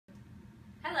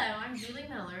Hello, I'm Julie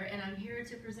Miller, and I'm here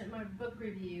to present my book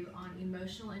review on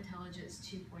Emotional Intelligence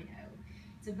 2.0.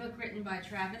 It's a book written by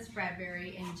Travis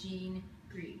Bradberry and Jean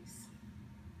Greaves.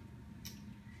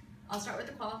 I'll start with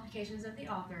the qualifications of the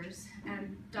authors.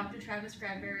 Dr. Travis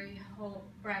Bradberry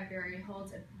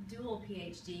holds a dual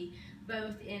PhD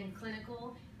both in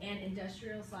clinical and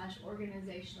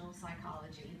industrial/organizational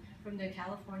psychology from the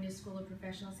California School of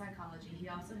Professional Psychology. He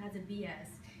also has a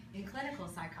BS in clinical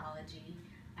psychology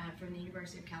from the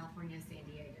University of California, San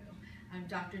Diego.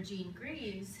 Dr. Jean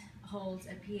Greaves holds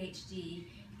a PhD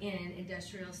in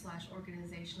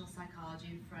industrial/organizational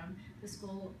psychology from the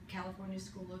California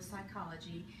School of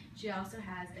Psychology. She also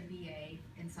has a BA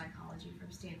in psychology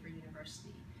from Stanford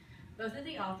University. Both of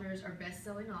the authors are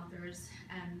best-selling authors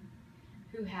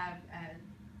who have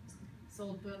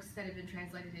sold books that have been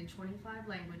translated in 25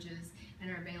 languages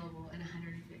and are available in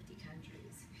 150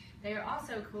 countries. They are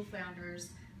also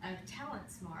co-founders of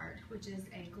TalentSmart, which is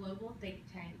a global think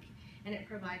tank, and it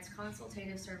provides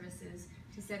consultative services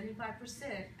to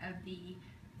 75% of the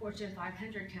Fortune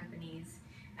 500 companies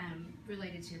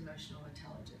related to emotional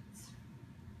intelligence.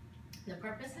 The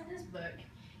purpose of this book,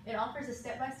 it offers a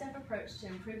step-by-step approach to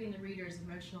improving the reader's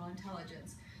emotional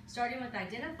intelligence, starting with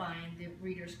identifying the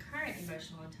reader's current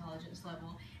emotional intelligence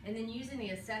level and then using the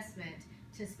assessment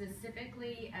to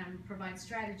specifically provide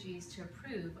strategies to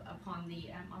improve upon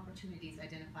the opportunities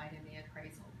identified in the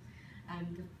appraisal.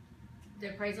 The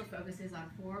appraisal focuses on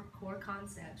 4 core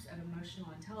concepts of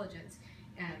emotional intelligence: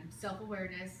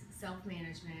 self-awareness,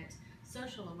 self-management,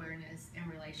 social awareness,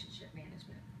 and relationship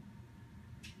management.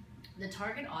 The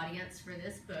target audience for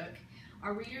this book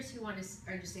are readers who want to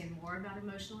understand more about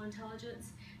emotional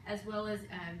intelligence, as well as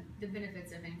the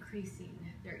benefits of increasing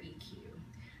their EQ.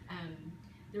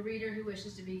 The reader who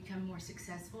wishes to become more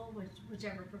successful with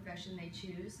whichever profession they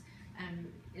choose.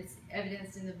 It's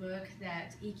evidenced in the book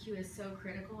that EQ is so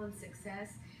critical in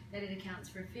success that it accounts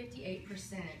for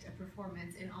 58% of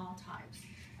performance in all types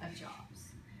of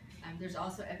jobs. There's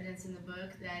also evidence in the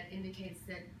book that indicates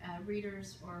that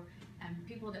readers or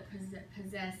people that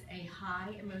possess a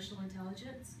high emotional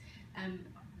intelligence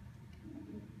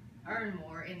earn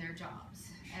more in their jobs.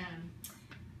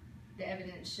 The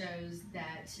evidence shows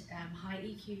that high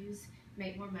EQs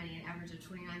make more money, an average of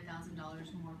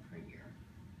 $29,000 more per year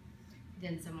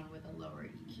than someone with a lower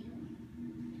EQ.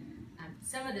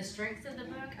 Some of the strengths of the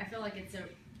book, I feel like it's an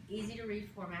easy to read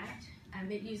format.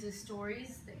 It uses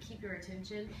stories that keep your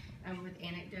attention with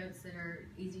anecdotes that are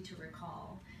easy to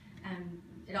recall.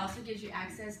 It also gives you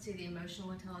access to the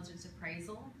emotional intelligence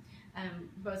appraisal,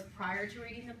 both prior to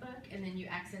reading the book, and then you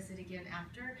access it again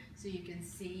after, so you can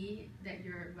see that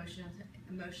your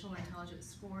emotional intelligence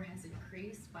score has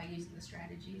increased by using the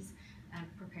strategies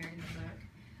prepared in the book.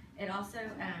 It also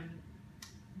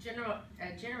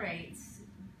generates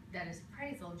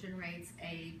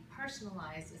a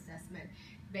personalized assessment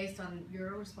based on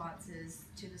your responses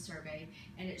to the survey,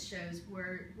 and it shows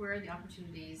where the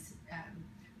opportunities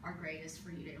are greatest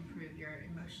for you to improve your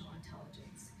emotional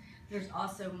intelligence. There's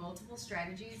also multiple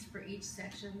strategies for each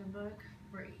section in the book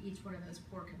for each one of those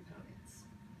 4 components.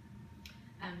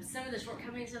 Some of the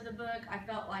shortcomings of the book, I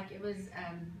felt like it was,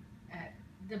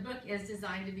 the book is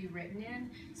designed to be written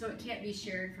in, so it can't be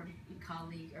shared from a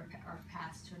colleague or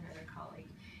passed to another colleague.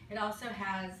 It also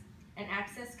has an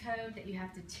access code that you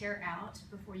have to tear out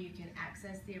before you can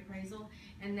access the appraisal,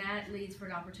 and that leads for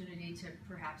an opportunity to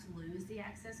perhaps lose the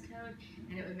access code,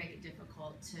 and it would make it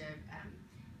difficult to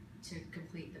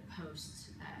complete the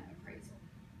post-appraisal.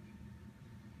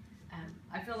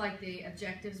 I feel like the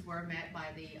objectives were met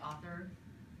by the author.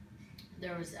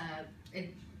 There was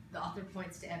the author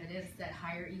points to evidence that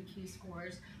higher EQ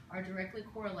scores are directly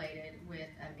correlated with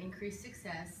increased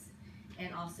success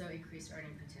and also increased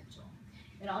earning potential.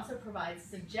 It also provides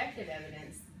subjective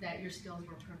evidence that your skills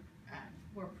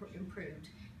were improved,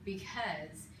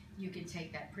 because you can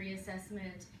take that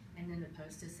pre-assessment and then the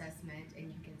post-assessment, and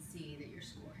you can see that your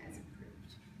score has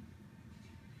improved.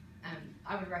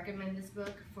 I would recommend this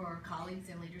book for colleagues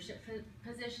in leadership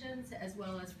positions, as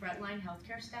well as frontline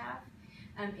healthcare staff.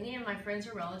 Any of my friends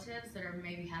or relatives that are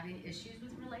maybe having issues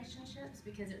with relationships,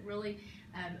 because it really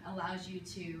allows you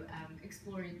to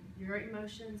explore your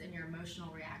emotions and your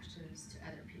emotional reactions to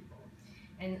other people,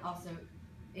 and also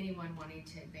anyone wanting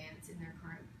to advance in their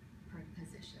current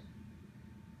position.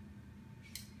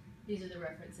 These are the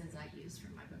references I used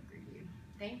for my book review.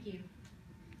 Thank you.